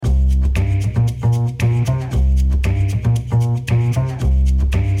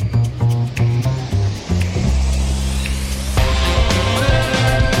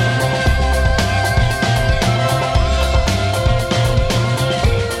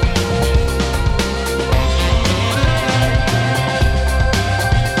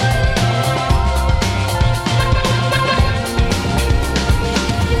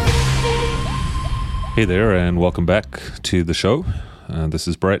Hey there, and welcome back to the show. This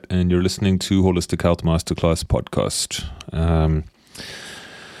is Brett, and you're listening to Holistic Health Masterclass podcast.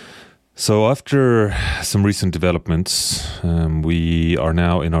 So after some recent developments, we are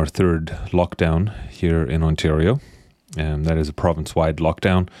now in our third lockdown here in Ontario. That is a province-wide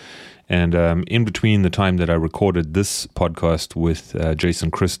lockdown. And in between the time that I recorded this podcast with Jason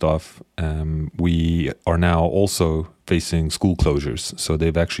Christoff, we are now also facing school closures. So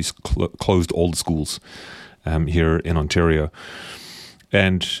they've actually closed all the schools here in Ontario.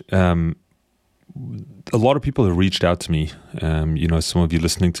 And a lot of people have reached out to me. Some of you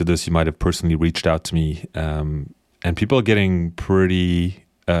listening to this, you might have personally reached out to me. And people are getting pretty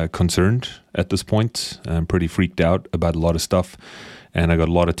concerned at this point, pretty freaked out about a lot of stuff. And I got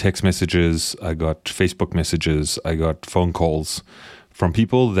a lot of text messages, I got Facebook messages, I got phone calls from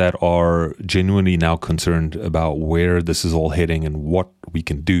people that are genuinely now concerned about where this is all heading and what we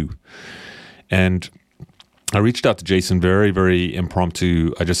can do. And I reached out to Jason very, very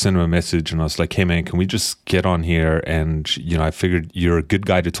impromptu. I just sent him a message and I was like, hey man, can we just get on here? And, I figured you're a good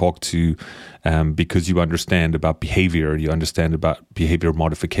guy to talk to because you understand about behavior, you understand about behavior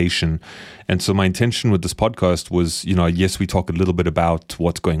modification. And so my intention with this podcast was, yes, we talk a little bit about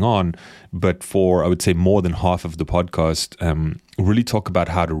what's going on, but for, I would say, more than half of the podcast, really talk about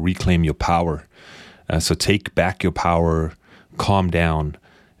how to reclaim your power. So take back your power, calm down,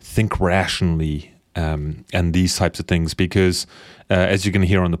 think rationally, and these types of things, because as you're going to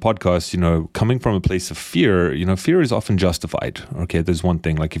hear on the podcast, coming from a place of fear, fear is often justified. Okay, there's one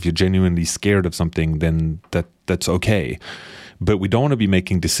thing, like if you're genuinely scared of something, then that's okay. But we don't want to be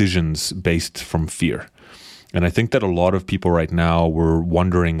making decisions based from fear. And I think that a lot of people right now were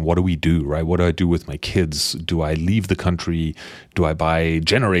wondering, what do we do, right? What do I do with my kids? Do I leave the country? Do I buy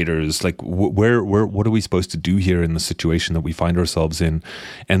generators? Like, what are we supposed to do here in the situation that we find ourselves in?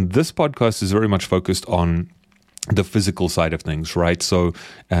 And this podcast is very much focused on the physical side of things, right? So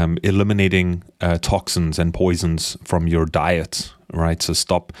eliminating toxins and poisons from your diet, right? So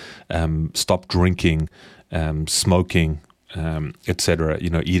stop drinking, smoking, etc.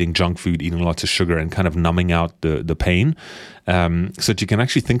 Eating junk food, eating lots of sugar, and kind of numbing out the pain, so that you can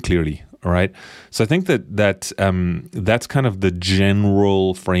actually think clearly. All right. So I think that's kind of the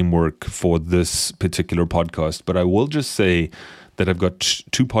general framework for this particular podcast. But I will just say that I've got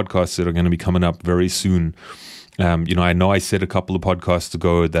two podcasts that are going to be coming up very soon. I know I said a couple of podcasts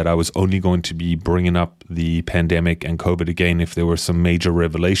ago that I was only going to be bringing up the pandemic and COVID again if there were some major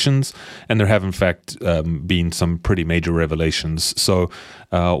revelations, and there have in fact been some pretty major revelations. So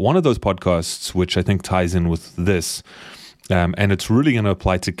one of those podcasts, which I think ties in with this, and it's really going to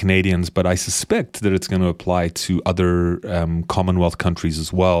apply to Canadians, but I suspect that it's going to apply to other Commonwealth countries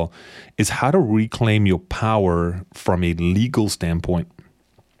as well, is how to reclaim your power from a legal standpoint.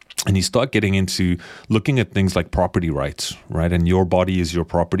 And you start getting into looking at things like property rights, right? And your body is your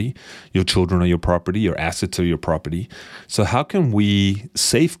property. Your children are your property. Your assets are your property. So how can we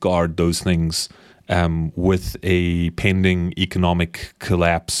safeguard those things with a pending economic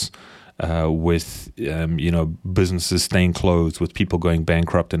collapse, with businesses staying closed, with people going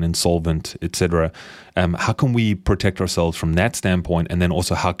bankrupt and insolvent, etc.? How can we protect ourselves from that standpoint? And then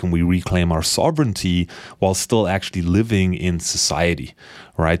also, how can we reclaim our sovereignty while still actually living in society,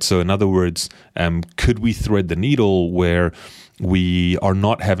 right? So in other words, could we thread the needle where we are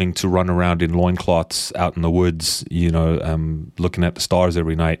not having to run around in loincloths out in the woods, looking at the stars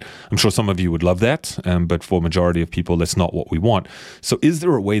every night? I'm sure some of you would love that, but for a majority of people, that's not what we want. So is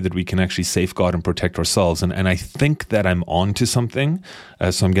there a way that we can actually safeguard and protect ourselves? And I think that I'm on to something.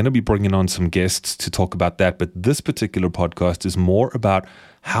 So I'm going to be bringing on some guests to talk about that. But this particular podcast is more about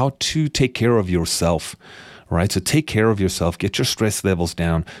how to take care of yourself, right? So take care of yourself, get your stress levels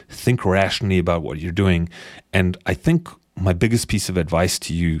down, think rationally about what you're doing. And I think my biggest piece of advice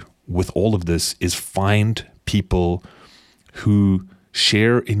to you with all of this is find people who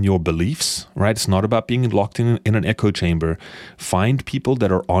share in your beliefs, right? It's not about being locked in an echo chamber. Find people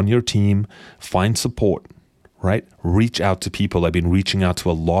that are on your team, find support, right? Reach out to people. I've been reaching out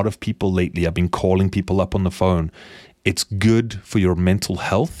to a lot of people lately. I've been calling people up on the phone. It's good for your mental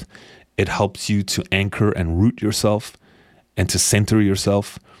health. It helps you to anchor and root yourself and to center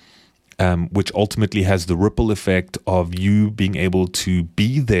yourself, which ultimately has the ripple effect of you being able to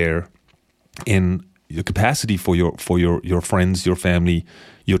be there in your capacity for your friends, your family,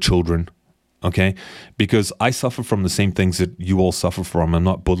 your children. Okay, because I suffer from the same things that you all suffer from. I'm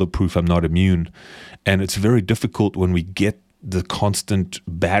not bulletproof. I'm not immune, and it's very difficult when we get the constant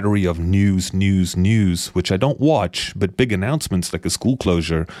battery of news, which I don't watch, but big announcements like a school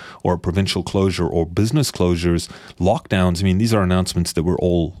closure or a provincial closure or business closures, lockdowns. I mean, these are announcements that we're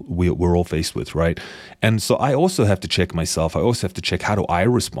all faced with, right? And so I also have to check myself. I also have to check, how do I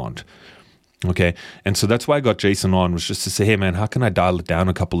respond? Okay. And so that's why I got Jason on, was just to say, hey man, how can I dial it down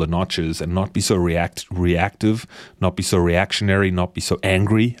a couple of notches and not be so reactive, not be so reactionary, not be so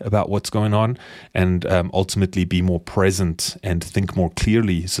angry about what's going on, and ultimately be more present and think more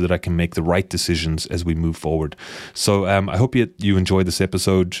clearly so that I can make the right decisions as we move forward. So I hope you enjoy this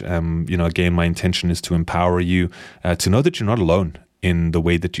episode. Again, my intention is to empower you to know that you're not alone in the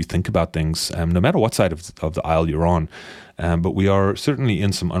way that you think about things, no matter what side of the aisle you're on. But we are certainly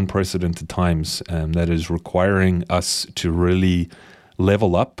in some unprecedented times that is requiring us to really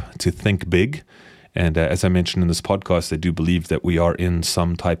level up, to think big. And as I mentioned in this podcast, I do believe that we are in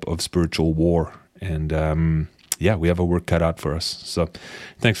some type of spiritual war. And we have a work cut out for us. So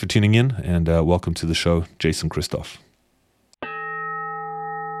thanks for tuning in, and welcome to the show, Jason Christoff.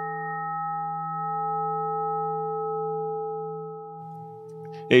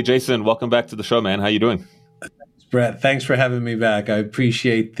 Hey, Jason, welcome back to the show, man. How you doing? Brett, thanks for having me back. I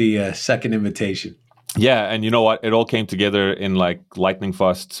appreciate the second invitation. Yeah, and you know what? It all came together in like lightning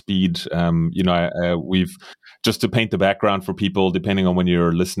fast speed. We've, just to paint the background for people, depending on when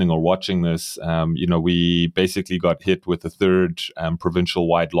you're listening or watching this, we basically got hit with a third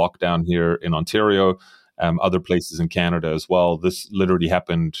provincial-wide lockdown here in Ontario, other places in Canada as well. This literally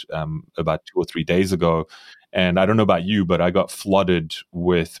happened about 2 or 3 days ago. And I don't know about you, but I got flooded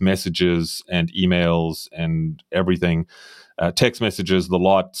with messages and emails and everything, text messages, the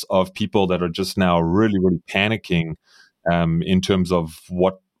lots of people that are just now really, really panicking in terms of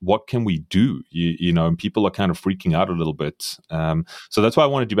what can we do? And people are kind of freaking out a little bit. So that's why I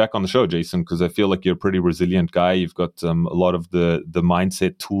wanted you back on the show, Jason, because I feel like you're a pretty resilient guy. You've got a lot of the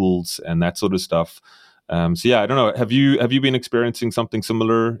mindset tools and that sort of stuff. I don't know. Have you been experiencing something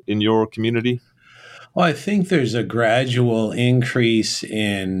similar in your community? Well, I think there's a gradual increase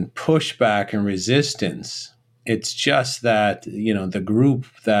in pushback and resistance. It's just that, the group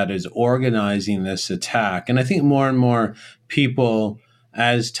that is organizing this attack, and I think more and more people,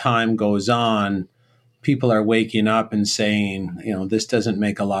 as time goes on, people are waking up and saying, this doesn't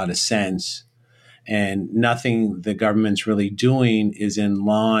make a lot of sense. And nothing the government's really doing is in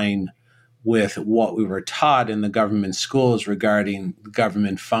line with what we were taught in the government schools regarding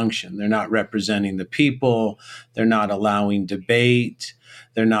government function. They're not representing the people. They're not allowing debate.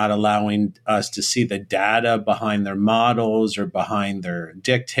 They're not allowing us to see the data behind their models or behind their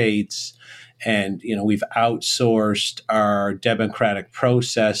dictates. And, we've outsourced our democratic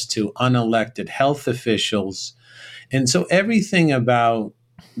process to unelected health officials. And so everything about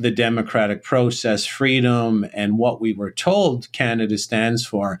the democratic process, freedom, and what we were told Canada stands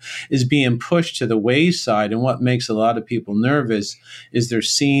for is being pushed to the wayside. And what makes a lot of people nervous is they're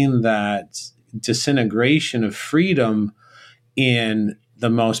seeing that disintegration of freedom in the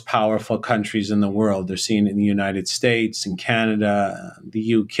most powerful countries in the world. They're seeing it in the United States, in Canada,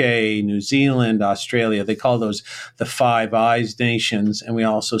 the UK, New Zealand, Australia. They call those the Five Eyes nations. And we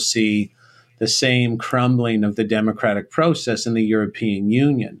also see the same crumbling of the democratic process in the European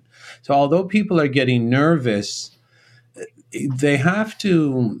Union. So although people are getting nervous, they have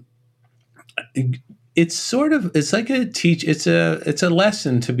to, it's like it's a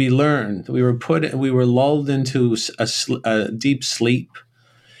lesson to be learned. We were lulled into a deep sleep.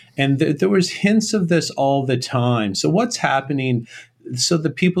 And there was hints of this all the time. So what's happening, so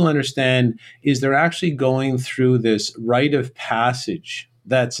that people understand, is they're actually going through this rite of passage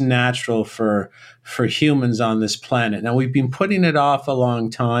that's natural for humans on this planet. Now, we've been putting it off a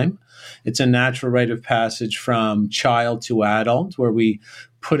long time. It's a natural rite of passage from child to adult, where we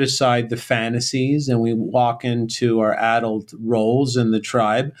put aside the fantasies and we walk into our adult roles in the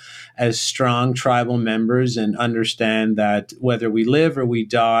tribe as strong tribal members and understand that whether we live or we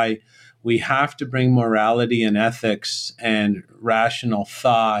die, we have to bring morality and ethics and rational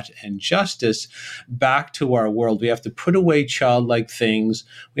thought and justice back to our world. We have to put away childlike things.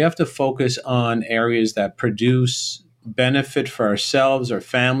 We have to focus on areas that produce benefit for ourselves, our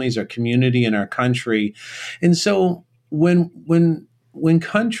families, our community, and our country. And so when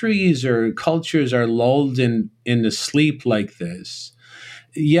countries or cultures are lulled into sleep like this,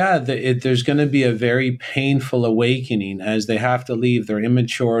 there's going to be a very painful awakening as they have to leave their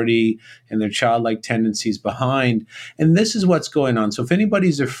immaturity and their childlike tendencies behind. And this is what's going on. So if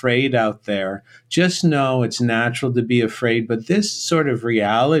anybody's afraid out there, just know it's natural to be afraid. But this sort of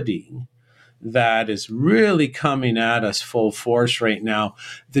reality that is really coming at us full force right now.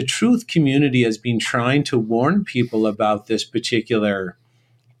 The truth community has been trying to warn people about this particular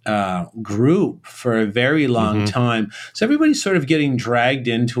group for a very long time. So everybody's sort of getting dragged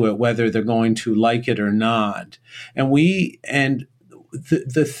into it, whether they're going to like it or not. And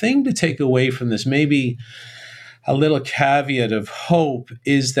the thing to take away from this, maybe a little caveat of hope,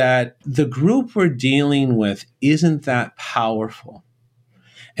 is that the group we're dealing with isn't that powerful.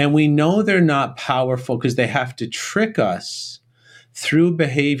 And we know they're not powerful because they have to trick us through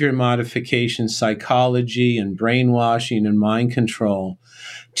behavior modification, psychology, and brainwashing and mind control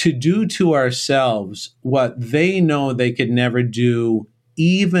to do to ourselves what they know they could never do,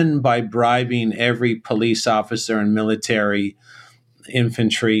 even by bribing every police officer and military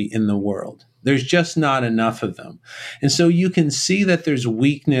infantry in the world. There's just not enough of them. And so you can see that there's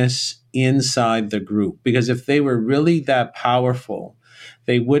weakness inside the group, because if they were really that powerful,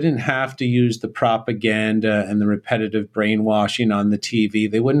 they wouldn't have to use the propaganda and the repetitive brainwashing on the TV.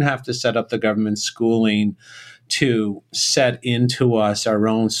 They wouldn't have to set up the government schooling to set into us our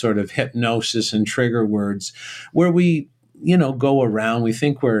own sort of hypnosis and trigger words where we, go around. We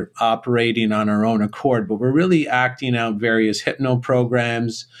think we're operating on our own accord, but we're really acting out various hypno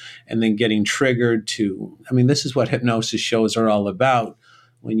programs and then getting triggered to, this is what hypnosis shows are all about.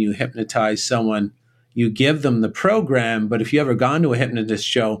 When you hypnotize someone, you give them the program, but if you ever gone to a hypnotist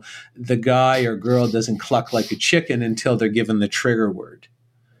show, the guy or girl doesn't cluck like a chicken until they're given the trigger word.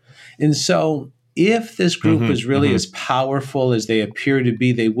 And so if this group was really as powerful as they appear to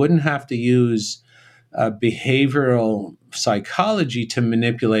be, they wouldn't have to use behavioral psychology to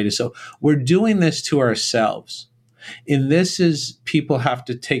manipulate us. So we're doing this to ourselves. And this is, people have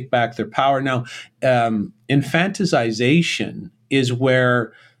to take back their power. Now, infantilization is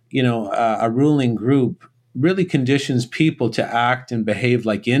where, a ruling group really conditions people to act and behave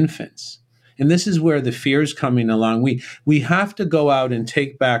like infants. And this is where the fear is coming along. We have to go out and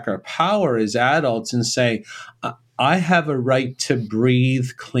take back our power as adults and say, I have a right to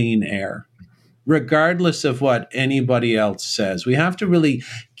breathe clean air, regardless of what anybody else says. We have to really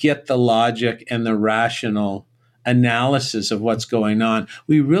get the logic and the rational analysis of what's going on.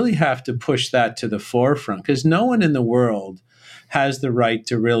 We really have to push that to the forefront, because no one in the world has the right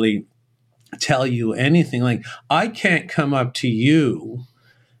to really tell you anything. Like, I can't come up to you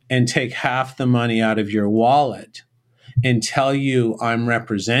and take half the money out of your wallet and tell you I'm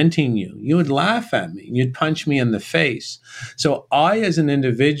representing you. You would laugh at me. You'd punch me in the face. So I, as an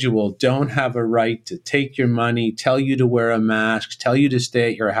individual, don't have a right to take your money, tell you to wear a mask, tell you to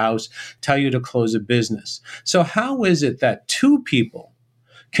stay at your house, tell you to close a business. So how is it that two people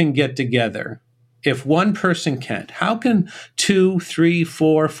can get together if one person can't? How can 2, 3,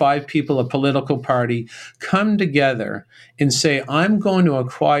 4, 5 people, a political party, come together and say, I'm going to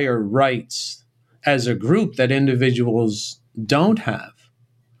acquire rights as a group that individuals don't have?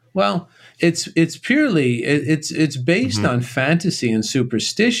 Well, it's purely, it's based on fantasy and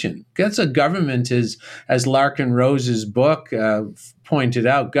superstition. That's a government is, as Larkin Rose's book pointed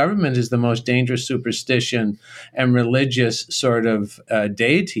out, government is the most dangerous superstition and religious sort of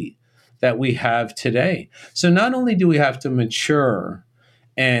deity that we have today. So not only do we have to mature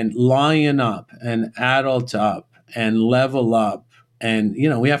and lion up and adult up and level up, and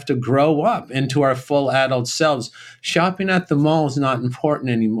we have to grow up into our full adult selves. Shopping at the mall is not important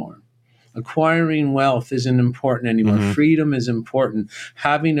anymore. Acquiring wealth isn't important anymore. Freedom is important.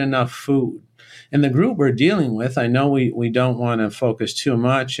 Having enough food. And the group we're dealing with, I know we don't want to focus too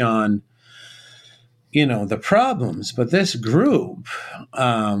much on the problems, but this group,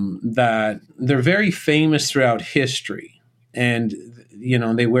 that they're very famous throughout history, and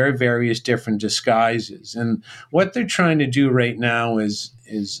they wear various different disguises. And what they're trying to do right now is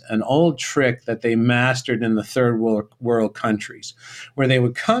an old trick that they mastered in the third world countries, where they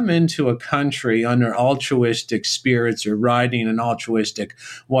would come into a country under altruistic spirits or riding an altruistic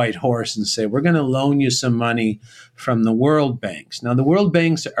white horse and say, we're going to loan you some money from the world banks. Now, the world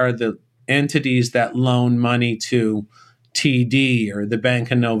banks are the entities that loan money to TD or the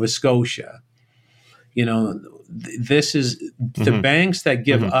Bank of Nova Scotia. This is the banks that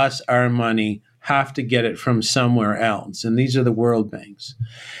give us our money have to get it from somewhere else. And these are the world banks.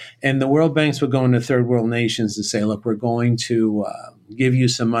 And the world banks would go into third world nations and say, look, we're going to give you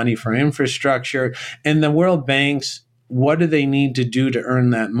some money for infrastructure. And the world banks, what do they need to do to earn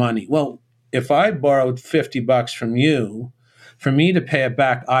that money? Well, if I borrowed $50 from you, for me to pay it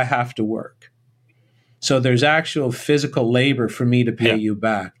back, I have to work. So there's actual physical labor for me to pay you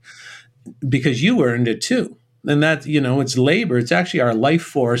back, because you earned it too. And that, it's labor. It's actually our life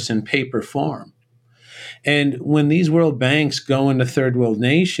force in paper form. And when these world banks go into third world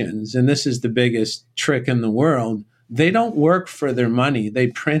nations, and this is the biggest trick in the world, they don't work for their money, they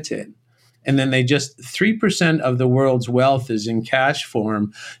print it. And then 3% of the world's wealth is in cash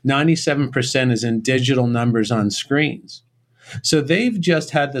form, 97% is in digital numbers on screens. So they've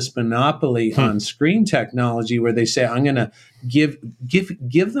just had this monopoly on screen technology where they say, I'm going to give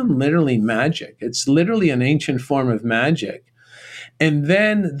them literally magic. It's literally an ancient form of magic. And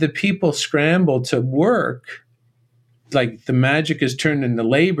then the people scramble to work, like the magic is turned into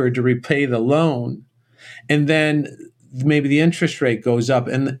labor to repay the loan. And then maybe the interest rate goes up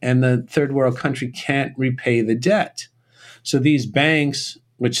and the third world country can't repay the debt. So these banks,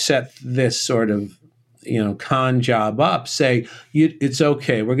 which set this sort of, con job up, say, it's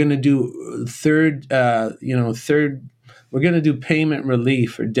okay. We're going to do we're going to do payment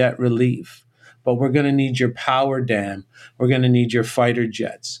relief or debt relief, but we're going to need your power dam. We're going to need your fighter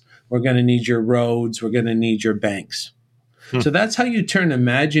jets. We're going to need your roads. We're going to need your banks. So that's how you turn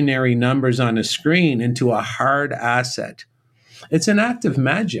imaginary numbers on a screen into a hard asset. It's an act of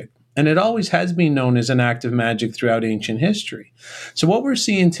magic, and it always has been known as an act of magic throughout ancient history. So what we're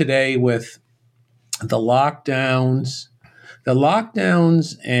seeing today with the lockdowns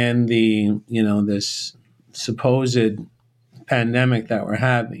and this supposed pandemic that we're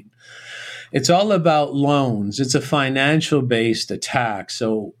having, it's all about loans. It's a financial-based attack.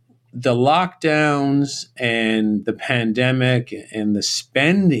 So the lockdowns and the pandemic and the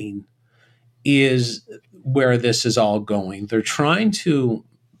spending is where this is all going. They're trying to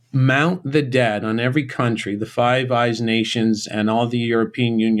mount the debt on every country, the Five Eyes nations and all the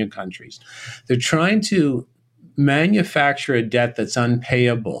European Union countries. They're trying to manufacture a debt that's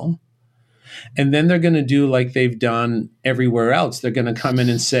unpayable. And then they're going to do like they've done everywhere else. They're going to come in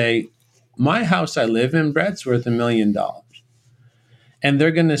and say, my house I live in, Brett's worth $1 million. And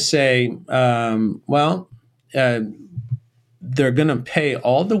they're going to say, they're going to pay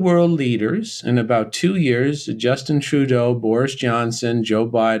all the world leaders in about 2 years, Justin Trudeau, Boris Johnson, Joe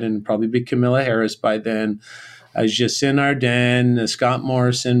Biden, probably be Camilla Harris by then, Jacinda Ardern, Scott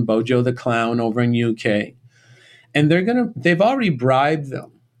Morrison, Bojo the Clown over in UK. And they've already bribed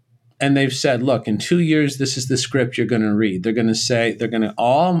them. And they've said, look, in 2 years, this is the script you're going to read. They're going to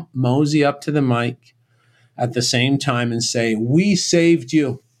all mosey up to the mic at the same time and say, we saved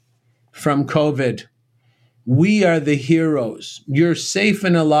you from COVID. We are the heroes. You're safe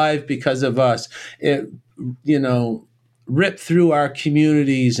and alive because of us. It, ripped through our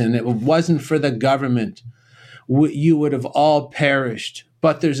communities, and it wasn't for the government, you would have all perished.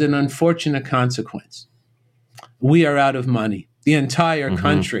 But there's an unfortunate consequence. We are out of money. The entire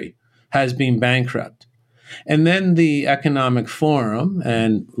country has been bankrupt. And then the Economic Forum,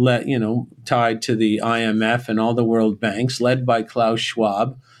 and tied to the IMF and all the world banks, led by Klaus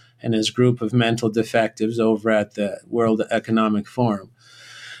Schwab and his group of mental defectives over at the World Economic Forum,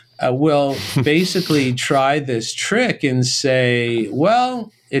 will basically try this trick and say,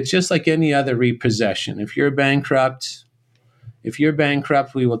 well, it's just like any other repossession. If you're bankrupt,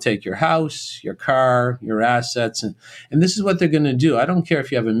 we will take your house, your car, your assets. And this is what they're going to do. I don't care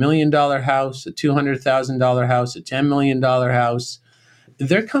if you have $1 million house, a $200,000 house, a $10 million house.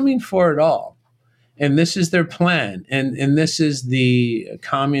 They're coming for it all. And this is their plan. And this is the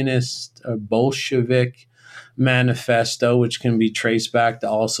communist Bolshevik manifesto, which can be traced back to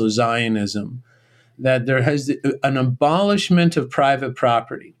also Zionism, that there has an abolishment of private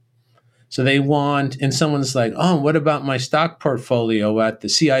property. So they want, and someone's like, oh, what about my stock portfolio at the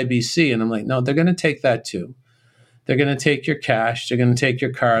CIBC? And I'm like, no, they're going to take that too. They're going to take your cash. They're going to take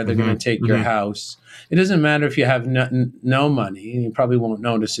your car. They're going to take your house. It doesn't matter if you have no money. You probably won't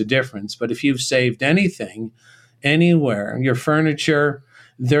notice a difference. But if you've saved anything, anywhere, your furniture,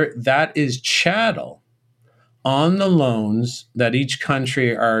 that is chattel on the loans that each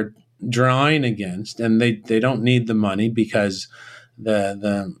country are drawing against. And they don't need the money because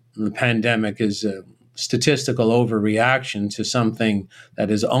the pandemic is a statistical overreaction to something that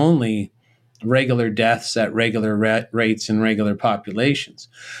is only regular deaths at regular rates in regular populations.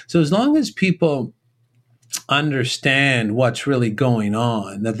 So as long as people understand what's really going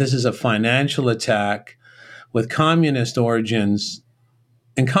on, that this is a financial attack with communist origins,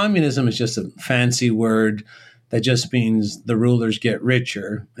 and communism is just a fancy word that just means the rulers get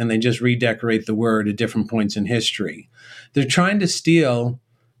richer, and they just redecorate the word at different points in history. They're trying to steal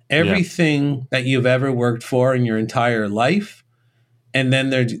everything that you've ever worked for in your entire life. And then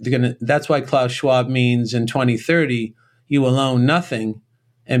they're going to, that's why Klaus Schwab means in 2030, you will own nothing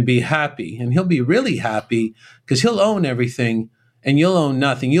and be happy. And he'll be really happy because he'll own everything and you'll own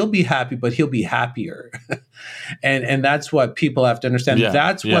nothing. You'll be happy, but he'll be happier. and that's what people have to understand.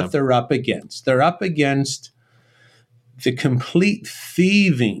 That's what they're up against. They're up against the complete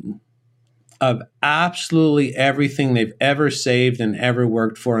thieving of absolutely everything they've ever saved and ever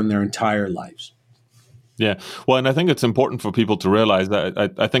worked for in their entire lives. Yeah. Well, and I think it's important for people to realize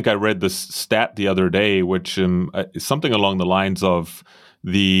that I think I read this stat the other day, which is something along the lines of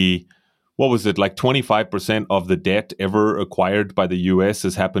what was it, like 25% of the debt ever acquired by the US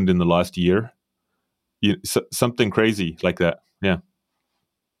has happened in the last year. Something crazy like that. Yeah.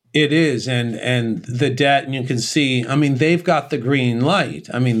 It is, and the debt, and you can see, I mean, they've got the green light.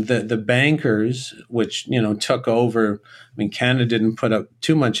 I mean, the bankers, which, took over, I mean, Canada didn't put up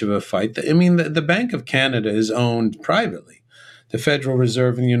too much of a fight. I mean, the Bank of Canada is owned privately. The Federal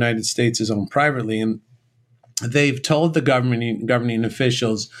Reserve in the United States is owned privately, and they've told the governing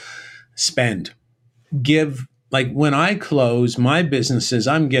officials, spend, give. Like when I close my businesses,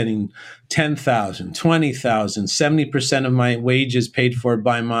 I'm getting 10,000, 20,000, 70% of my wages paid for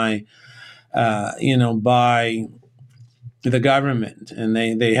by my, by the government. And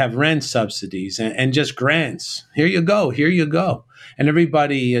they have rent subsidies and just grants. Here you go. And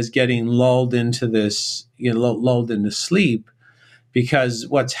everybody is getting lulled into this, lulled into sleep because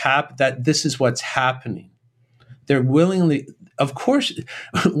this is what's happening. They're willingly, of course,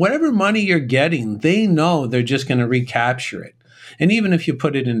 whatever money you're getting, they know they're just going to recapture it. And even if you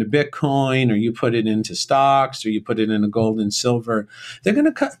put it into Bitcoin or you put it into stocks or you put it into gold and silver, they're going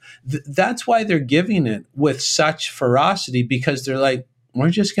to cut. That's why they're giving it with such ferocity, because they're like,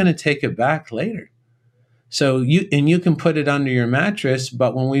 we're just going to take it back later. So you can put it under your mattress,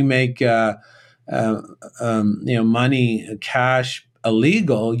 but when we make money, cash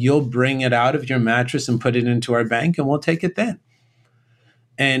illegal, you'll bring it out of your mattress and put it into our bank, and we'll take it then.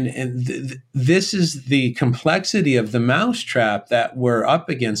 And this is the complexity of the mousetrap that we're up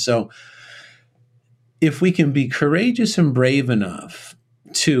against. So if we can be courageous and brave enough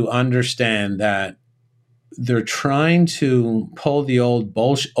to understand that they're trying to pull the old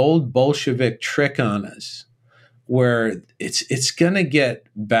Bolshevik trick on us, where it's going to get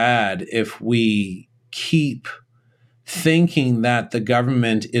bad if we keep thinking that the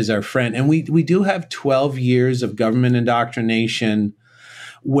government is our friend. And we do have 12 years of government indoctrination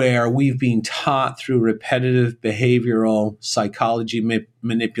where we've been taught through repetitive behavioral psychology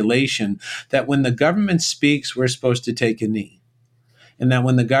manipulation that when the government speaks, we're supposed to take a knee. And that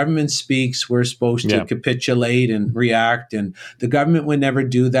when the government speaks, we're supposed to capitulate and react. And the government would never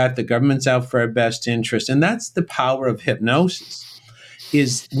do that. The government's out for our best interest. And that's the power of hypnosis.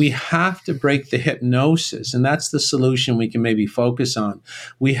 Is we have to break the hypnosis, and that's the solution we can maybe focus on.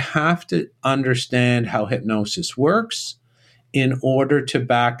 We have to understand how hypnosis works in order to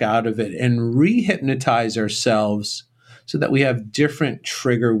back out of it and re-hypnotize ourselves so that we have different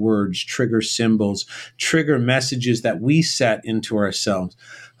trigger words, trigger symbols, trigger messages that we set into ourselves.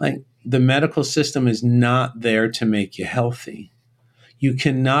 Like the medical system is not there to make you healthy. You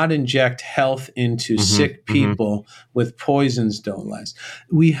cannot inject health into sick people with poisons, don't last.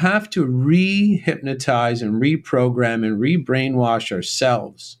 We have to re-hypnotize and reprogram and re-brainwash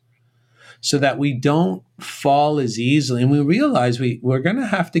ourselves so that we don't fall as easily. And we realize we're going to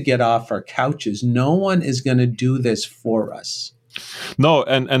have to get off our couches. No one is going to do this for us. No,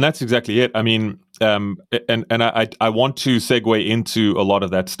 and that's exactly it. I mean, and I want to segue into a lot of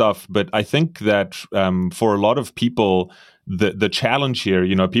that stuff, but I think that for a lot of people, the challenge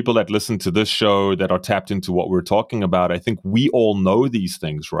here, people that listen to this show that are tapped into what we're talking about, I think we all know these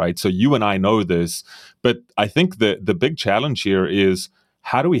things, right? So you and I know this, but I think the big challenge here is,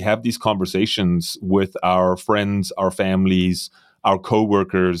 how do we have these conversations with our friends, our families, our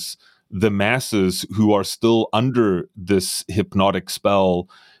coworkers, the masses who are still under this hypnotic spell?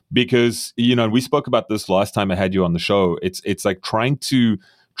 Because, we spoke about this last time I had you on the show. It's like trying to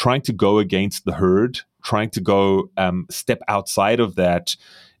go against the herd, trying to go step outside of that.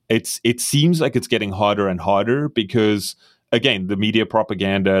 It seems like it's getting harder and harder because, again, the media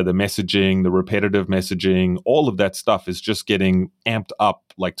propaganda, the messaging, the repetitive messaging, all of that stuff is just getting amped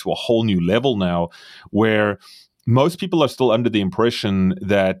up like to a whole new level now, where most people are still under the impression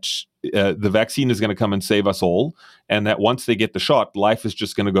that the vaccine is going to come and save us all, and that once they get the shot, life is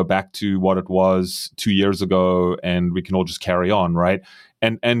just going to go back to what it was 2 years ago, and we can all just carry on, right?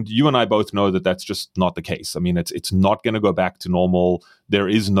 And you and I both know that that's just not the case. I mean, it's not going to go back to normal. There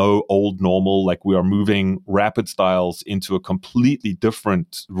is no old normal. Like, we are moving Rapid Styles into a completely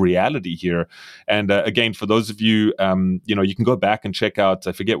different reality here. And again, for those of you, you can go back and check out,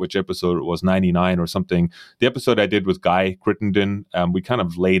 I forget which episode it was, 99 or something. The episode I did with Guy Crittenden, we kind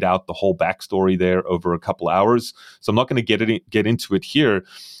of laid out the whole backstory there over a couple hours. So I'm not going to get into it here.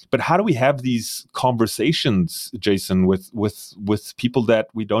 But how do we have these conversations, Jason, with people that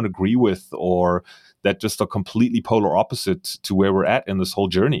we don't agree with, or that just are completely polar opposite to where we're at in this whole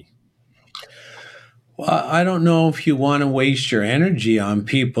journey? Well, I don't know if you want to waste your energy on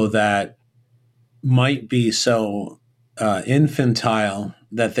people that might be so infantile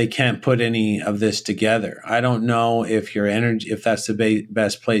that they can't put any of this together. I don't know if that's the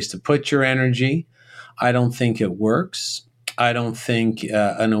best place to put your energy. I don't think it works. I don't think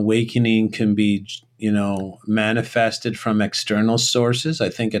an awakening can be, manifested from external sources. I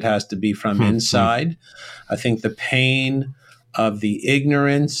think it has to be from inside. I think the pain of the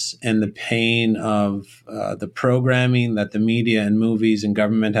ignorance and the pain of the programming that the media and movies and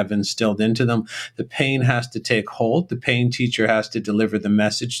government have instilled into them, the pain has to take hold. The pain teacher has to deliver the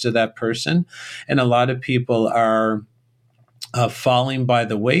message to that person. And a lot of people are falling by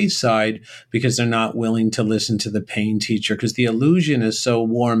the wayside because they're not willing to listen to the pain teacher, because the illusion is so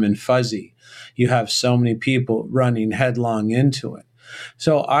warm and fuzzy. You have so many people running headlong into it.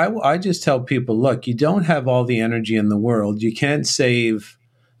 So I just tell people, look, you don't have all the energy in the world. You can't save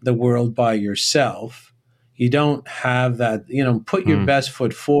the world by yourself. You don't have that, put your best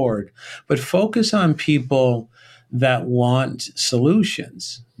foot forward, but focus on people that want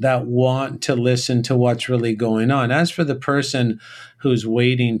solutions, that want to listen to what's really going on. As for the person who's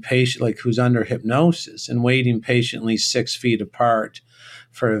waiting who's under hypnosis and waiting patiently 6 feet apart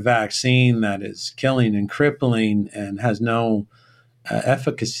for a vaccine that is killing and crippling and has no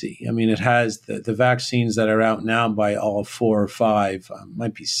efficacy. I mean, it has the vaccines that are out now by all 4 or 5,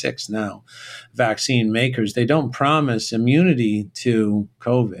 might be 6 now, vaccine makers. They don't promise immunity to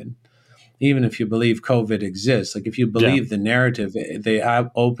COVID. Even if you believe COVID exists, like if you believe the narrative, they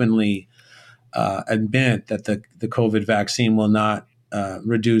openly admit that the COVID vaccine will not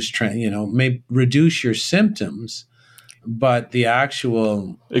may reduce your symptoms, but the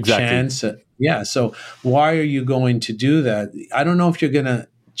actual chance. So why are you going to do that? I don't know if you're going to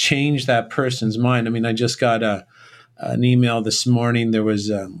change that person's mind. I mean, I just got an email this morning. There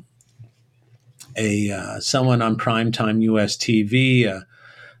was someone on primetime US TV.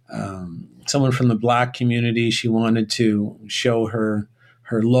 Someone from the Black community. She wanted to show her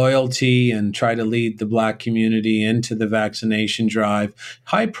loyalty and try to lead the Black community into the vaccination drive.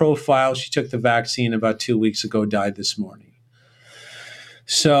 High profile. She took the vaccine about 2 weeks ago, died this morning.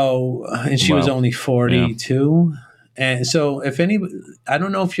 So, and she was only 42. Yeah. And so I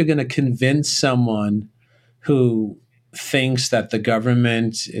don't know if you're going to convince someone who thinks that the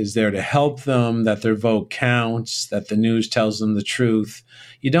government is there to help them, that their vote counts, that the news tells them the truth.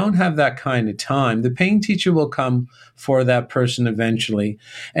 You don't have that kind of time. The pain teacher will come for that person eventually.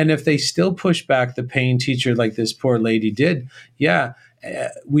 And if they still push back the pain teacher like this poor lady did,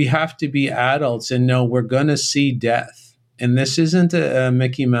 we have to be adults and know we're going to see death. And this isn't a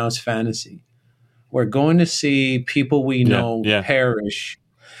Mickey Mouse fantasy. We're going to see people we know perish.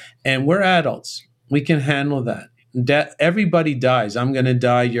 And we're adults. We can handle that. Everybody dies. I'm going to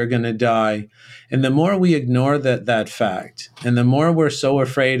die. You're going to die. And the more we ignore that fact, and the more we're so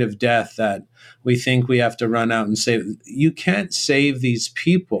afraid of death that we think we have to run out and save. You can't save these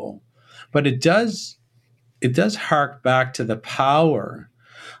people, but it does hark back to the power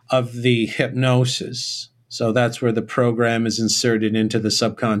of the hypnosis. So that's where the program is inserted into the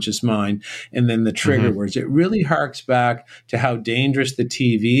subconscious mind, and then the trigger words. It really harks back to how dangerous the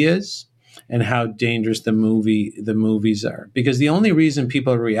TV is and how dangerous the movies are. Because the only reason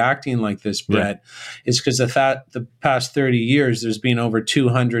people are reacting like this, Brett, is because the past 30 years, there's been over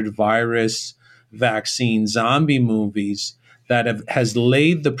 200 virus, vaccine, zombie movies that has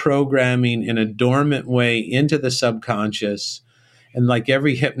laid the programming in a dormant way into the subconscious. And like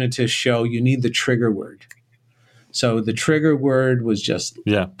every hypnotist show, you need the trigger word. So the trigger word was just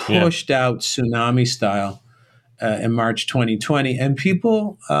pushed out tsunami style in March 2020. And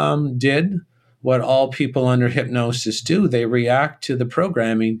people did what all people under hypnosis do. They react to the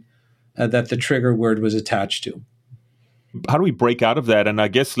programming that the trigger word was attached to. How do we break out of that? And I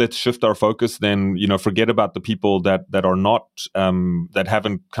guess let's shift our focus then, forget about the people that are not, that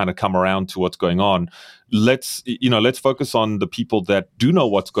haven't kind of come around to what's going on. Let's focus on the people that do know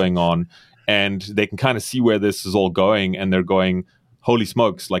what's going on, and they can kind of see where this is all going, and they're going, holy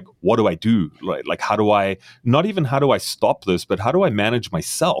smokes, like, what do I do? Like, how do I, not even how do I stop this, but how do I manage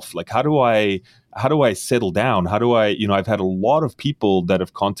myself? Like, how do I settle down? How do I, I've had a lot of people that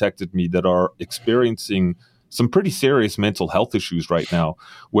have contacted me that are experiencing some pretty serious mental health issues right now,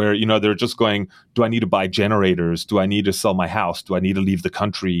 where, they're just going, do I need to buy generators? Do I need to sell my house? Do I need to leave the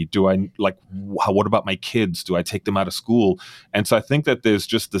country? What about my kids? Do I take them out of school? And so I think that there's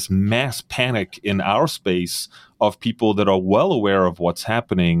just this mass panic in our space of people that are well aware of what's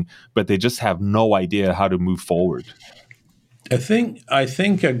happening, but they just have no idea how to move forward. I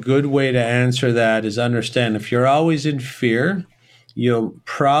think a good way to answer that is understand if you're always in fear, you'll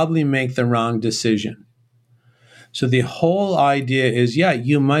probably make the wrong decision. So the whole idea is,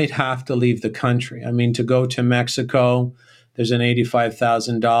 you might have to leave the country. I mean, to go to Mexico, there's an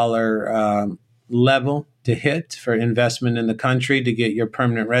 $85,000 level to hit for investment in the country to get your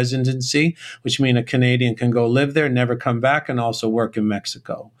permanent residency, which means a Canadian can go live there, never come back, and also work in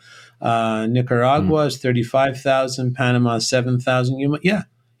Mexico. Nicaragua is 35,000, Panama 7,000.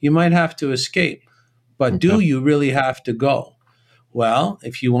 You might have to escape, but do you really have to go? Well,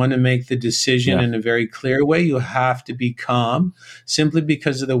 if you want to make the decision in a very clear way, you have to be calm, simply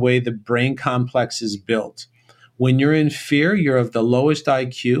because of the way the brain complex is built. When you're in fear, you're of the lowest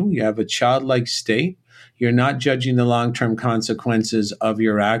IQ. You have a childlike state. You're not judging the long-term consequences of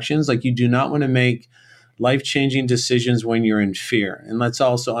your actions. Like, you do not want to make life-changing decisions when you're in fear. And let's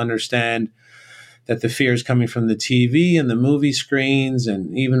also understand that the fear is coming from the TV and the movie screens,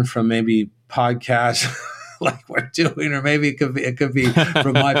 and even from maybe podcasts like we're doing, or maybe it could be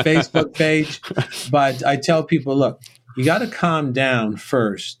from my Facebook page. But I tell people, look, you got to calm down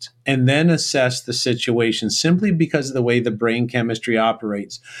first and then assess the situation, simply because of the way the brain chemistry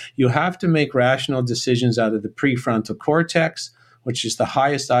operates. You have to make rational decisions out of the prefrontal cortex, which is the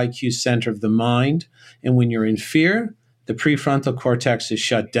highest IQ center of the mind. And when you're in fear, the prefrontal cortex is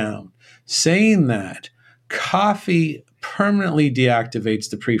shut down. Saying that, coffee permanently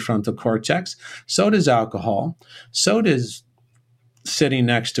deactivates the prefrontal cortex. So does alcohol. So does sitting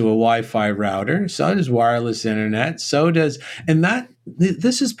next to a Wi-Fi router. So does wireless internet.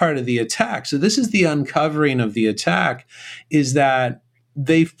 This is part of the attack. So this is the uncovering of the attack, is that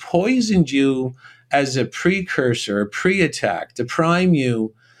they've poisoned you as a precursor, a pre-attack, to prime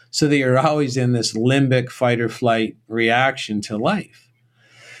you so that you're always in this limbic fight or flight reaction to life.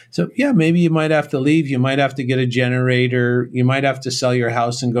 So maybe you might have to leave. You might have to get a generator. You might have to sell your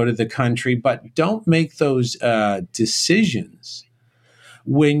house and go to the country. But don't make those decisions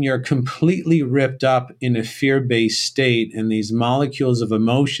when you're completely ripped up in a fear-based state, and these molecules of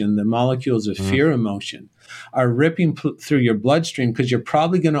emotion, the molecules of fear emotion, are ripping through your bloodstream, because you're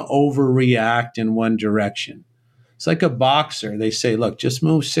probably going to overreact in one direction. It's like a boxer. They say, look, just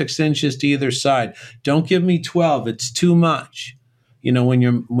move 6 inches to either side. Don't give me 12. It's too much. When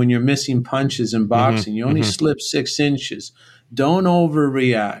you're missing punches in boxing, you only slip 6 inches. Don't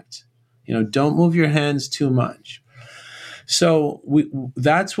overreact. Don't move your hands too much. So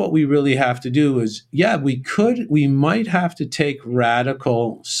that's what we really have to do is, we might have to take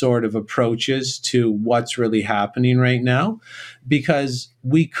radical sort of approaches to what's really happening right now, because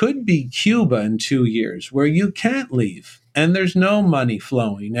we could be Cuba in 2 years, where you can't leave and there's no money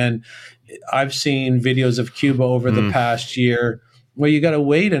flowing. And I've seen videos of Cuba over the past year where you got to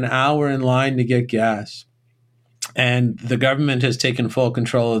wait an hour in line to get gas. And the government has taken full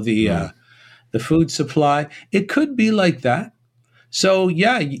control of the food supply. It could be like that. So,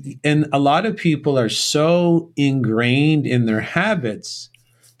 and a lot of people are so ingrained in their habits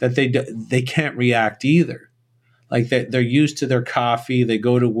that they can't react either. Like they're used to their coffee. They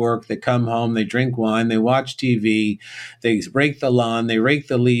go to work, they come home, they drink wine, they watch TV, they rake the lawn, they rake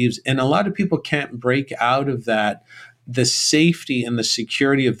the leaves. And a lot of people can't break out of that, the safety and the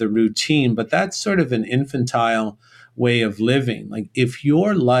security of the routine. But that's sort of an infantile way of living. Like, if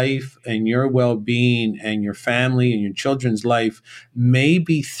your life and your well-being and your family and your children's life may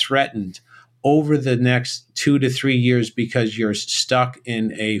be threatened over the next 2 to 3 years because you're stuck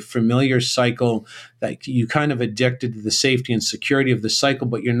in a familiar cycle, that you kind of addicted to the safety and security of the cycle,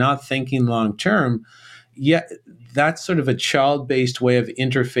 but you're not thinking long-term, that's sort of a child-based way of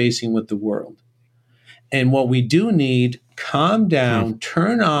interfacing with the world. And what we do need, calm down,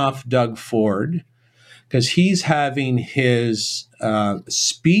 turn off Doug Ford, because he's having his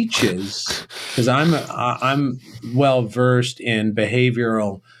speeches, because I'm well versed in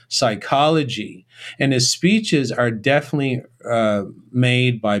behavioral psychology, and his speeches are definitely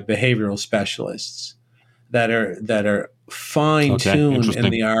made by behavioral specialists that are fine-tuned in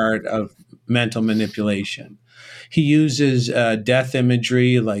the art of mental manipulation. He uses death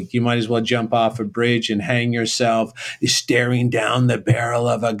imagery, like you might as well jump off a bridge and hang yourself. He's staring down the barrel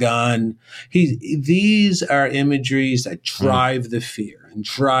of a gun. These are imageries that drive the fear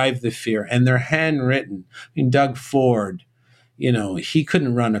and they're handwritten. I mean, Doug Ford, he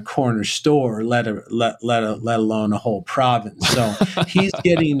couldn't run a corner store, let alone a whole province. So he's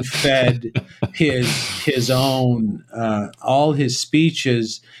getting fed his own all his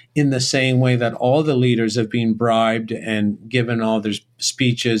speeches in the same way that all the leaders have been bribed and given all their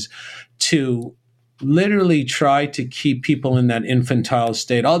speeches to literally try to keep people in that infantile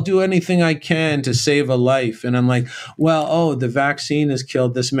state. I'll do anything I can to save a life. And I'm like, well, the vaccine has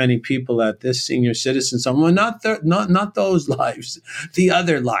killed this many people at this senior citizen. So I'm like, not those lives, the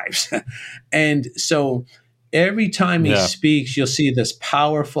other lives. And so every time he speaks, you'll see this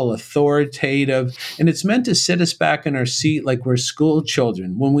powerful, authoritative, and it's meant to sit us back in our seat like we're school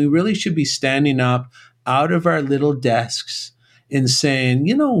children, when we really should be standing up out of our little desks and saying,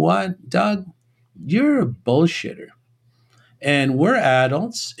 you know what, Doug, you're a bullshitter. And we're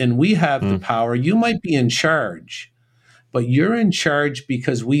adults and we have the power. You might be in charge, but you're in charge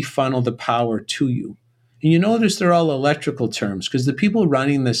because we funnel the power to you. And you notice they're all electrical terms because the people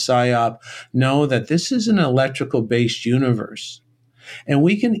running the PSYOP know that this is an electrical-based universe. And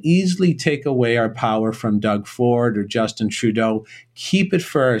we can easily take away our power from Doug Ford or Justin Trudeau, keep it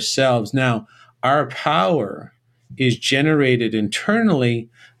for ourselves. Now, our power is generated internally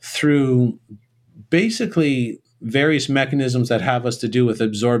through basically various mechanisms that have us to do with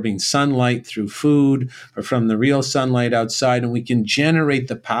absorbing sunlight through food or from the real sunlight outside. And we can generate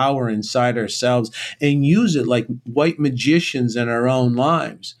the power inside ourselves and use it like white magicians in our own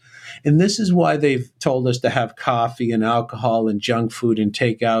lives. And this is why they've told us to have coffee and alcohol and junk food and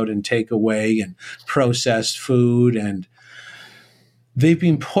takeout and takeaway and processed food. And they've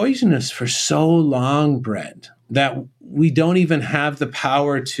been poisonous for so long, Brett, that we don't even have the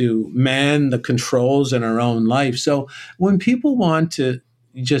power to man the controls in our own life. So when people want to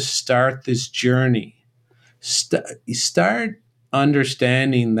just start this journey, start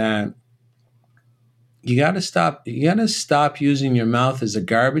understanding that you got to stop using your mouth as a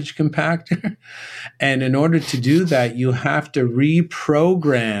garbage compactor. And in order to do that, you have to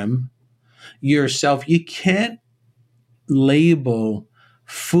reprogram yourself. You can't label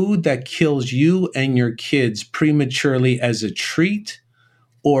food that kills you and your kids prematurely as a treat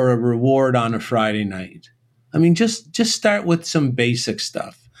or a reward on a Friday night. I mean, just start with some basic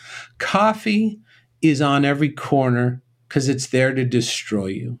stuff. Coffee is on every corner because it's there to destroy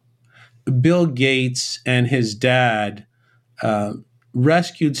you. Bill Gates and his dad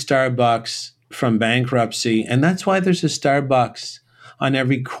rescued Starbucks from bankruptcy, and that's why there's a Starbucks on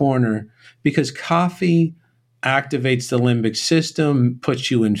every corner, because coffee activates the limbic system,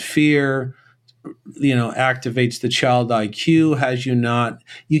 puts you in fear, activates the child IQ, has you not.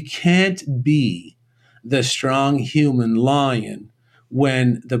 You can't be the strong human lion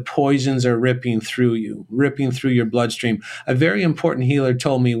when the poisons are ripping through you, ripping through your bloodstream. A very important healer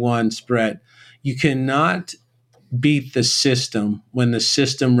told me once, Brett, you cannot beat the system when the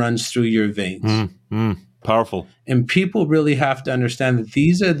system runs through your veins. Powerful. And people really have to understand that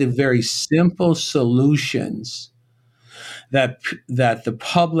these are the very simple solutions that the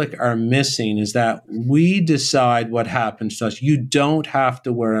public are missing, is that we decide what happens to us. You don't have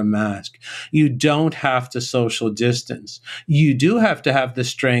to wear a mask. You don't have to social distance. You do have to have the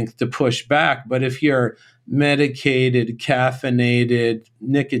strength to push back. But if you're medicated, caffeinated,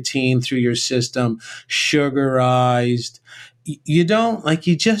 nicotine through your system, sugarized, you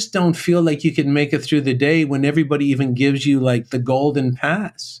just don't feel like you can make it through the day when everybody even gives you like the golden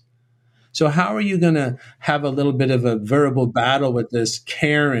pass. So how are you going to have a little bit of a verbal battle with this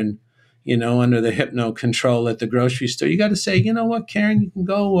Karen, under the hypno control at the grocery store? You got to say, you know what, Karen, you can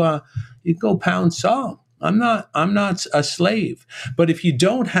go pound salt. I'm not a slave. But if you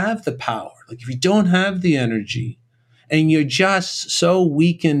don't have the power, like if you don't have the energy and you're just so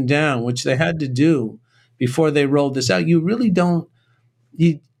weakened down, which they had to do before they rolled this out, you really don't,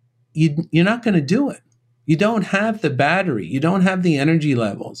 you're not going to do it. You don't have the battery. You don't have the energy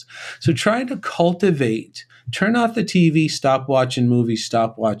levels. So try to cultivate, turn off the TV, stop watching movies,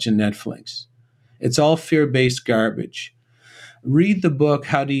 stop watching Netflix. It's all fear-based garbage. Read the book,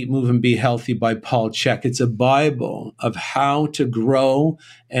 How to Eat, Move, and Be Healthy by Paul Chek. It's a Bible of how to grow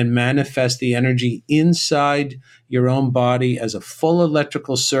and manifest the energy inside your own body as a full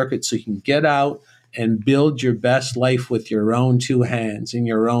electrical circuit so you can get out and build your best life with your own two hands in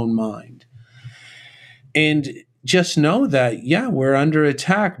your own mind. And just know that, we're under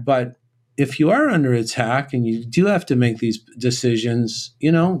attack, but if you are under attack and you do have to make these decisions,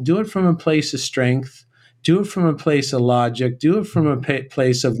 do it from a place of strength, do it from a place of logic, do it from a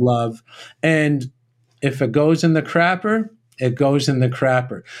place of love. And if it goes in the crapper, it goes in the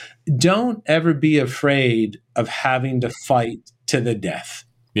crapper. Don't ever be afraid of having to fight to the death.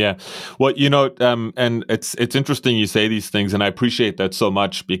 Yeah. Well, and it's interesting you say these things, and I appreciate that so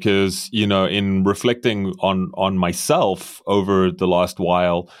much because, in reflecting on myself over the last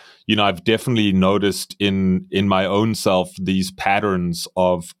while, I've definitely noticed in my own self these patterns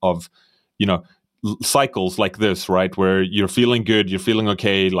of cycles like this, right? Where you're feeling good, you're feeling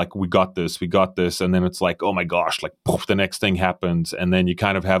okay, like we got this, and then it's like, oh my gosh, like poof, the next thing happens, and then you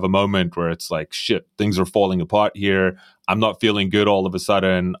kind of have a moment where it's like, shit, things are falling apart here. I'm not feeling good all of a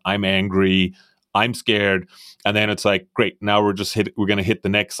sudden. I'm angry. I'm scared. And then it's like, great, now we're going to hit the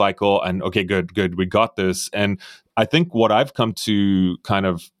next cycle, and okay, good, we got this. And I think what I've come to kind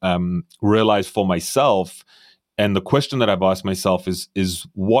of realize for myself, and the question that I've asked myself is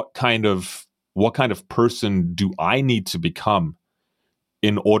what kind of person do I need to become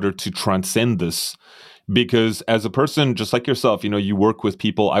in order to transcend this? Because as a person, just like yourself, you work with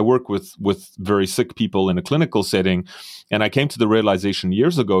people. I work with very sick people in a clinical setting. And I came to the realization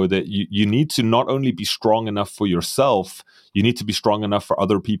years ago that you need to not only be strong enough for yourself, you need to be strong enough for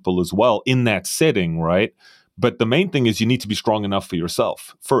other people as well in that setting, right? But the main thing is you need to be strong enough for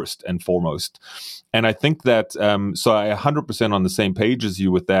yourself first and foremost. And I think that, so I 100% on the same page as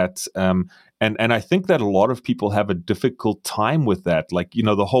you with that. And I think that a lot of people have a difficult time with that. Like,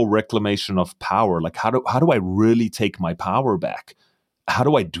 the whole reclamation of power. Like, how do I really take my power back? How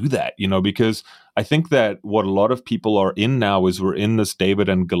do I do that? Because I think that what a lot of people are in now is we're in this David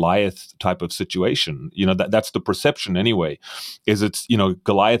and Goliath type of situation. That's the perception anyway, is it's,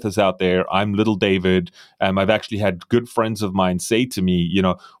 Goliath is out there. I'm little David. I've actually had good friends of mine say to me,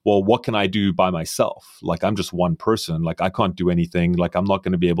 well, what can I do by myself? Like, I'm just one person. Like, I can't do anything. Like, I'm not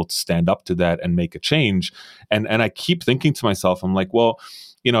going to be able to stand up to that and make a change. And I keep thinking to myself, I'm like, well,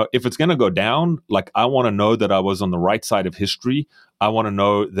 if it's going to go down, like, I want to know that I was on the right side of history. I want to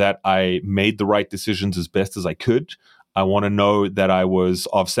know that I made the right decisions as best as I could. I want to know that I was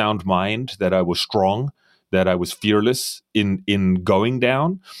of sound mind, that I was strong, that I was fearless in going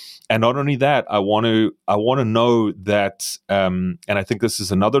down. And not only that, I want to know that, and I think this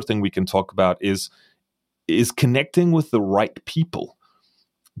is another thing we can talk about is connecting with the right people.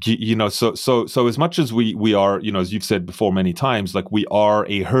 So as much as we are, as you've said before many times, like, we are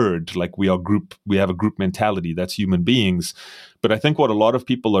a herd, like we have a group mentality. That's human beings. But I think what a lot of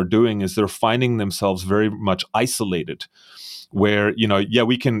people are doing is they're finding themselves very much isolated, where,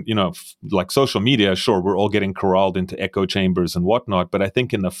 we can, like social media, sure, we're all getting corralled into echo chambers and whatnot. But I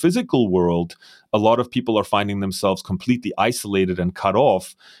think in the physical world, a lot of people are finding themselves completely isolated and cut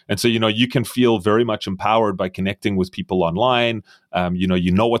off. And so, you can feel very much empowered by connecting with people online.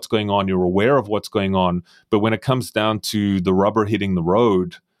 You know what's going on, you're aware of what's going on. But when it comes down to the rubber hitting the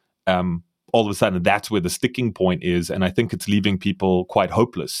road, all of a sudden, that's where the sticking point is. And I think it's leaving people quite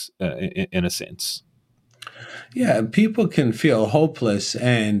hopeless in a sense. Yeah, people can feel hopeless.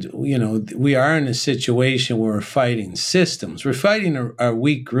 And, we are in a situation where we're fighting systems. We're fighting a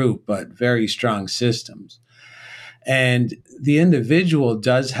weak group, but very strong systems. And the individual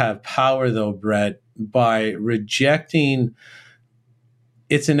does have power, though, Brett, by rejecting.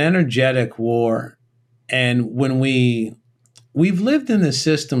 It's an energetic war. And when we've lived in this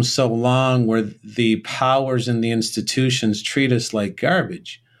system so long where the powers and the institutions treat us like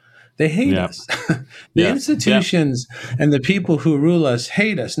garbage. They hate us. The institutions and the people who rule us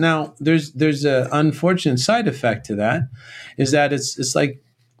hate us. Now, there's an unfortunate side effect to that, is that it's like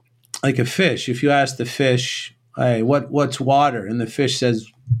a fish. If you ask the fish, hey, what's water? And the fish says,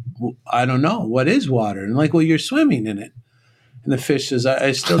 I don't know. What is water? And like, well, you're swimming in it. And the fish says,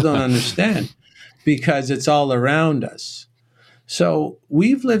 I still don't understand, because it's all around us. So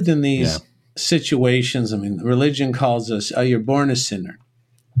we've lived in these situations. I mean, religion calls us, you're born a sinner.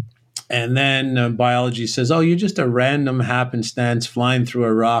 And then biology says, you're just a random happenstance flying on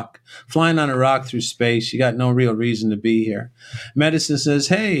a rock through space. You got no real reason to be here. Medicine says,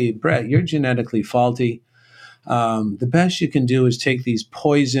 hey, Brett, you're genetically faulty. The best you can do is take these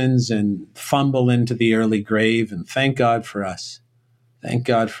poisons and fumble into the early grave. And thank God for us. Thank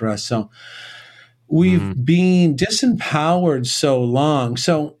God for us. So we've been disempowered so long.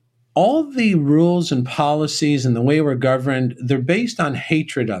 So all the rules and policies and the way we're governed, they're based on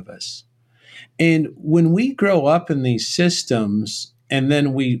hatred of us. And when we grow up in these systems and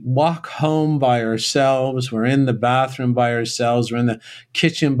then we walk home by ourselves, we're in the bathroom by ourselves, we're in the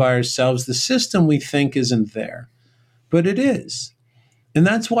kitchen by ourselves, the system we think isn't there, but it is. And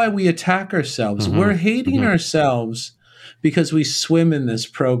that's why we attack ourselves. We're hating ourselves because we swim in this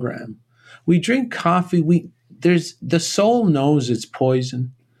program. We drink coffee. The soul knows it's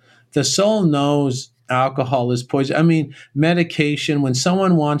poison. The soul knows alcohol is poison. I mean, medication, when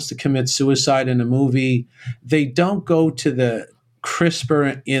someone wants to commit suicide in a movie, they don't go to the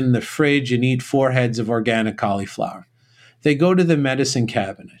crisper in the fridge and eat 4 heads of organic cauliflower. They go to the medicine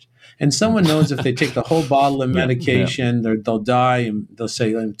cabinet. And someone knows if they take the whole bottle of medication, they'll die, and they'll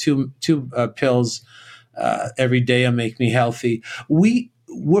say two pills every day will make me healthy.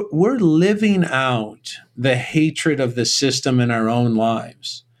 We're living out the hatred of the system in our own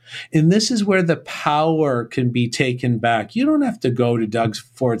lives. And this is where the power can be taken back. You don't have to go to Doug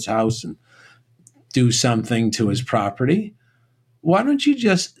Ford's house and do something to his property. Why don't you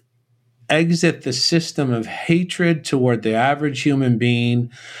just exit the system of hatred toward the average human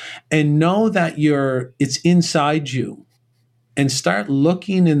being and know that it's inside you, and start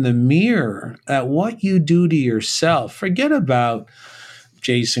looking in the mirror at what you do to yourself. Forget about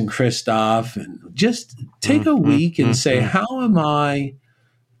Jason Christoff and just take a week and say, how am I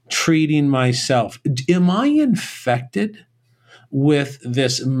treating myself? Am I infected with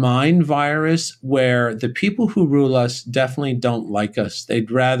this mind virus where the people who rule us definitely don't like us? They'd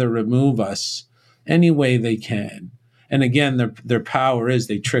rather remove us any way they can. And again, their power is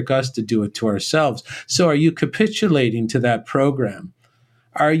they trick us to do it to ourselves. So are you capitulating to that program?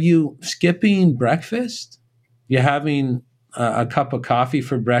 Are you skipping breakfast? You're having a cup of coffee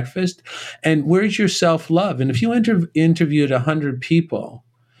for breakfast? And where's your self-love? And if you interviewed 100 people,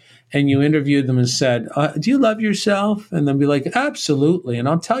 and you interviewed them and said, do you love yourself? And they'll be like, absolutely. And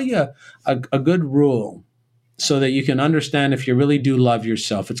I'll tell you a good rule so that you can understand if you really do love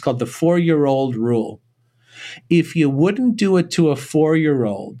yourself. It's called the 4-year-old rule. If you wouldn't do it to a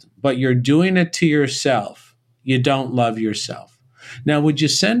 4-year-old, but you're doing it to yourself, you don't love yourself. Now, would you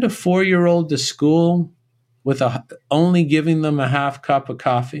send a 4-year-old to school with only giving them a half cup of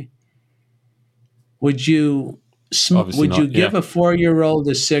coffee? Would you give a 4-year-old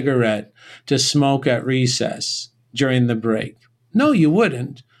a cigarette to smoke at recess during the break? No, you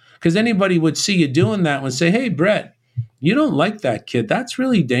wouldn't, because anybody would see you doing that and would say, hey, Brett, you don't like that kid. That's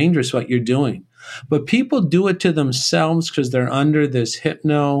really dangerous what you're doing. But people do it to themselves because they're under this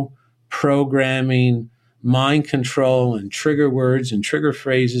hypno programming, mind control, and trigger words and trigger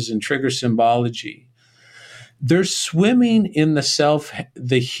phrases and trigger symbology. They're swimming in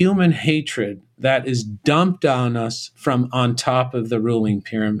the human hatred that is dumped on us from on top of the ruling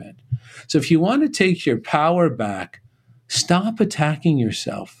pyramid. So if you want to take your power back, stop attacking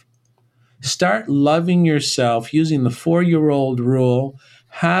yourself. Start loving yourself using the 4-year-old rule.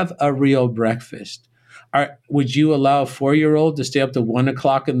 Have a real breakfast. Would you allow a 4-year-old to stay up to 1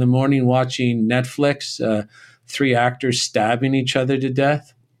 o'clock in the morning watching Netflix, 3 actors stabbing each other to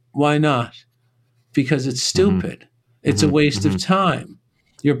death? Why not? Because it's stupid. It's a waste of time.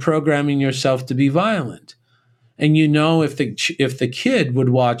 You're programming yourself to be violent. And you know, if the kid would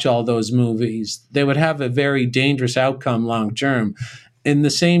watch all those movies, they would have a very dangerous outcome long term. And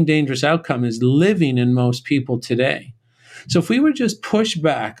the same dangerous outcome is living in most people today. So if we would just push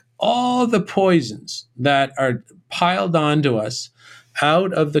back all the poisons that are piled onto us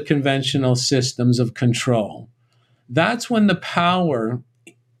out of the conventional systems of control, that's when the power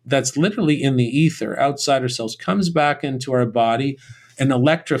that's literally in the ether outside ourselves comes back into our body and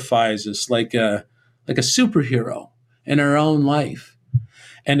electrifies us like a superhero in our own life.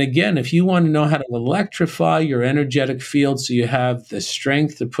 And again, if you want to know how to electrify your energetic field so you have the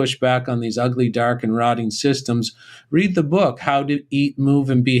strength to push back on these ugly, dark, and rotting systems, read the book, How to Eat,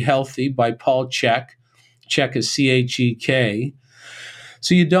 Move, and Be Healthy by Paul Chek. Chek is C-H-E-K.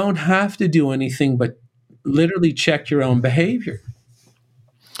 So you don't have to do anything but literally check your own behavior.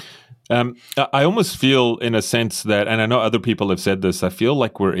 I almost feel, in a sense, that, and I know other people have said this, I feel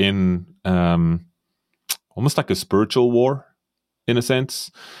like we're in almost like a spiritual war, in a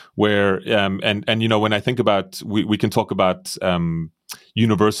sense, where and you know, when I think about, we can talk about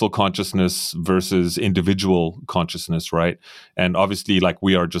universal consciousness versus individual consciousness, right? And obviously, like,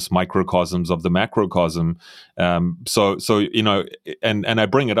 we are just microcosms of the macrocosm. So you know, and I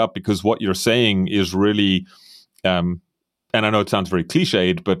bring it up because what you're saying is really, and I know it sounds very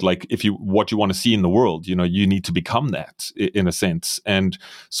cliched, but like, what you want to see in the world, you know, you need to become that in a sense. And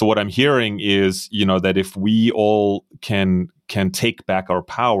so what I'm hearing is, you know, that if we all can take back our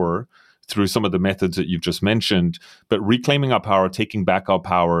power through some of the methods that you've just mentioned, but reclaiming our power, taking back our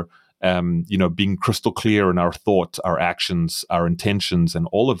power, you know, being crystal clear in our thoughts, our actions, our intentions, and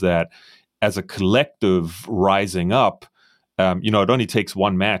all of that, as a collective rising up, you know, it only takes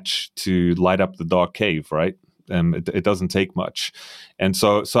one match to light up the dark cave, right? It doesn't take much. And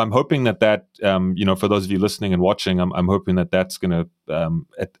so I'm hoping that for those of you listening and watching, I'm hoping that that's going to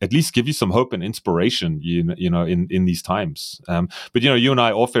at least give you some hope and inspiration, in these times. But you and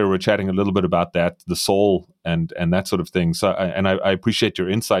I off air were chatting a little bit about that, the soul and that sort of thing. So I appreciate your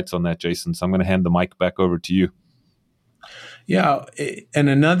insights on that, Jason. So I'm going to hand the mic back over to you. Yeah, and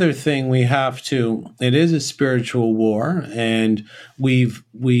another thing it is a spiritual war, and we've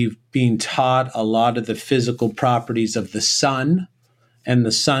been taught a lot of the physical properties of the sun and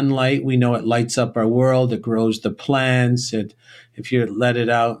the sunlight. We know it lights up our world, it grows the plants. If you let it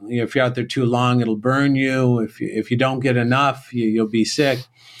out, if you're out there too long, it'll burn you. If you don't get enough, you'll be sick.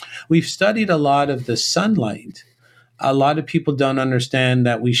 We've studied a lot of the sunlight. A lot of people don't understand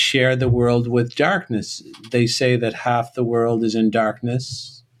that we share the world with darkness. They say that half the world is in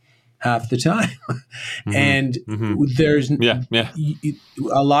darkness half the time. Mm-hmm. And there's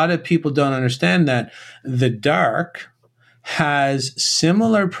a lot of people don't understand that the dark has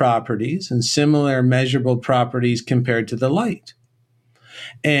similar properties and similar measurable properties compared to the light.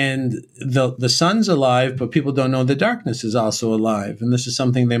 And the sun's alive, but people don't know the darkness is also alive. And this is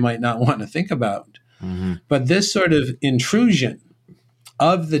something they might not want to think about. Mm-hmm. But this sort of intrusion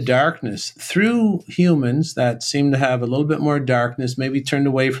of the darkness through humans that seem to have a little bit more darkness, maybe turned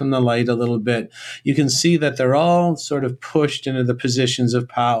away from the light a little bit, you can see that they're all sort of pushed into the positions of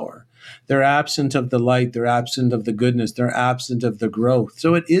power. They're absent of the light, they're absent of the goodness, they're absent of the growth.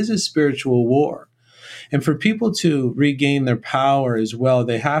 So it is a spiritual war. And for people to regain their power as well,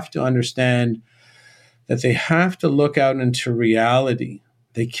 they have to understand that they have to look out into reality.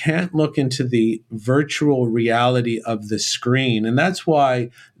 They can't look into the virtual reality of the screen. And that's why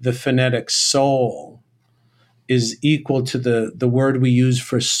the phonetic soul is equal to the word we use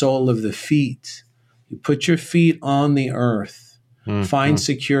for sole of the feet. You put your feet on the earth, find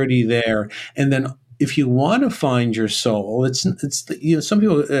security there. And then if you want to find your soul, it's some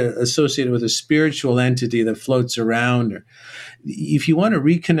people associate it with a spiritual entity that floats around. Or if you want to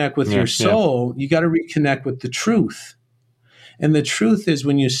reconnect with your soul, you got to reconnect with the truth. And the truth is,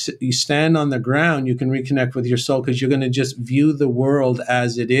 when you stand on the ground, you can reconnect with your soul because you're going to just view the world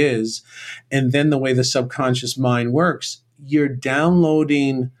as it is. And then the way the subconscious mind works, you're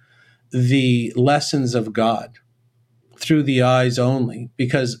downloading the lessons of God through the eyes only,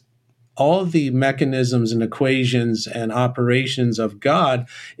 because all the mechanisms and equations and operations of God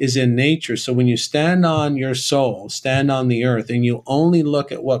is in nature. So when you stand on your soul, stand on the earth, and you only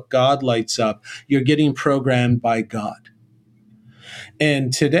look at what God lights up, you're getting programmed by God.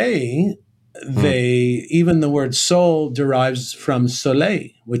 And today, even the word soul derives from soleil,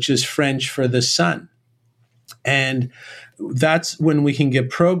 which is French for the sun. And that's when we can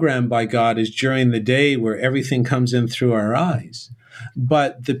get programmed by God, is during the day where everything comes in through our eyes.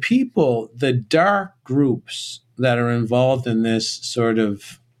 But the dark groups that are involved in this sort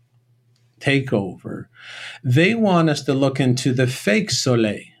of takeover, they want us to look into the fake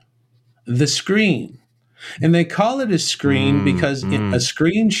soleil, the screen. And they call it a screen because a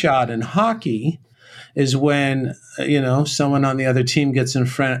screenshot in hockey is when someone on the other team gets in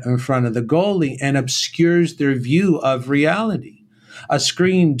front of the goalie and obscures their view of reality. A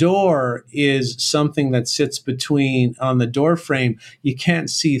screen door is something that sits on the door frame. You can't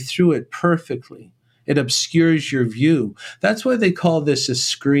see through it perfectly. It obscures your view. That's why they call this a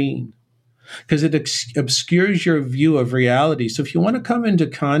screen, because it obscures your view of reality. So if you want to come into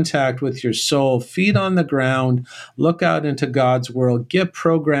contact with your soul, feet on the ground, look out into God's world, get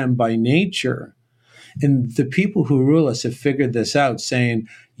programmed by nature. And the people who rule us have figured this out, saying,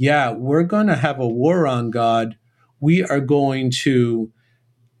 we're going to have a war on God. We are going to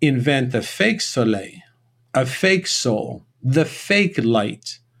invent the fake soleil, a fake soul, the fake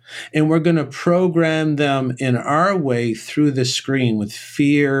light. And we're going to program them in our way through the screen with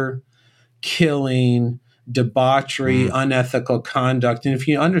fear, killing, debauchery, unethical conduct. And if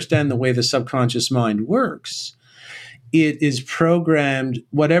you understand the way the subconscious mind works, it is programmed.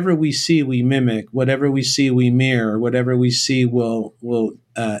 Whatever we see, we mimic. Whatever we see, we mirror. Whatever we see, we'll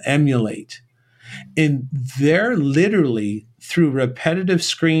emulate. And they're literally, through repetitive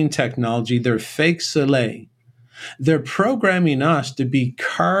screen technology, they're fake soleil. They're programming us to be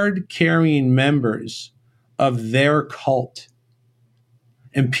card-carrying members of their cult.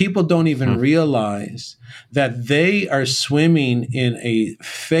 And people don't even realize that they are swimming in a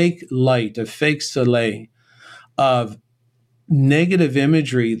fake light, a fake soleil of negative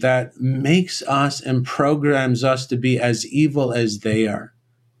imagery that makes us and programs us to be as evil as they are.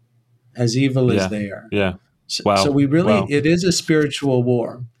 As evil as they are. Yeah. So we really, it is a spiritual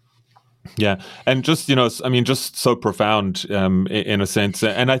war. Yeah, and just just so profound in a sense,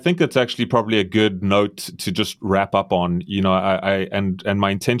 and I think that's actually probably a good note to just wrap up on. And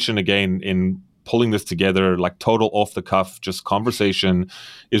my intention again in pulling this together, like total off the cuff, just conversation,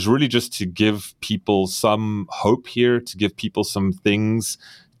 is really just to give people some hope here, to give people some things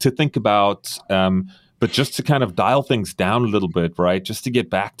to think about. But just to kind of dial things down a little bit, right? Just to get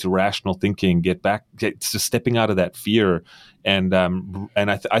back to rational thinking, get to stepping out of that fear, and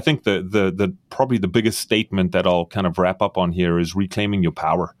I think the probably the biggest statement that I'll kind of wrap up on here is reclaiming your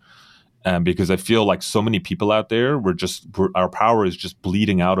power, because I feel like so many people out there, our power is just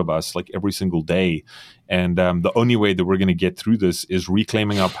bleeding out of us like every single day, and the only way that we're going to get through this is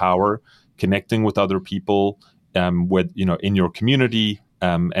reclaiming our power, connecting with other people, with in your community,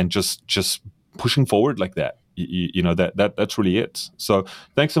 and just pushing forward like that. That's really it. So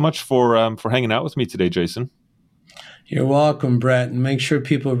thanks so much for hanging out with me today, Jason. You're welcome, Brett. And make sure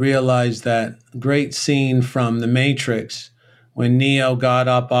people realize that great scene from The Matrix when Neo got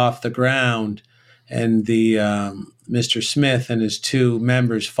up off the ground and the Mr. Smith and his two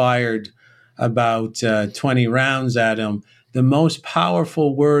members fired about 20 rounds at him. The most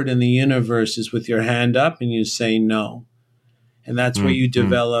powerful word in the universe is with your hand up and you say no. And that's where you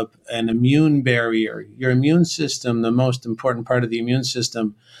develop an immune barrier. Your immune system, the most important part of the immune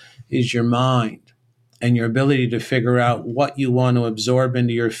system, is your mind and your ability to figure out what you want to absorb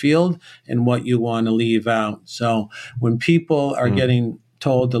into your field and what you want to leave out. So when people are getting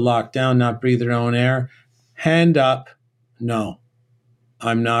told to lock down, not breathe their own air, hand up, no,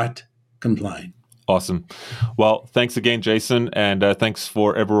 I'm not complying. Awesome. Well, thanks again, Jason. And thanks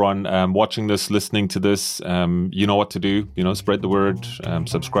for everyone watching this, listening to this. You know what to do. Spread the word,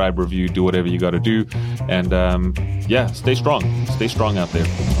 subscribe, review, do whatever you got to do. And stay strong. Stay strong out there.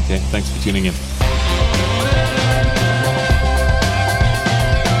 Okay. Thanks for tuning in.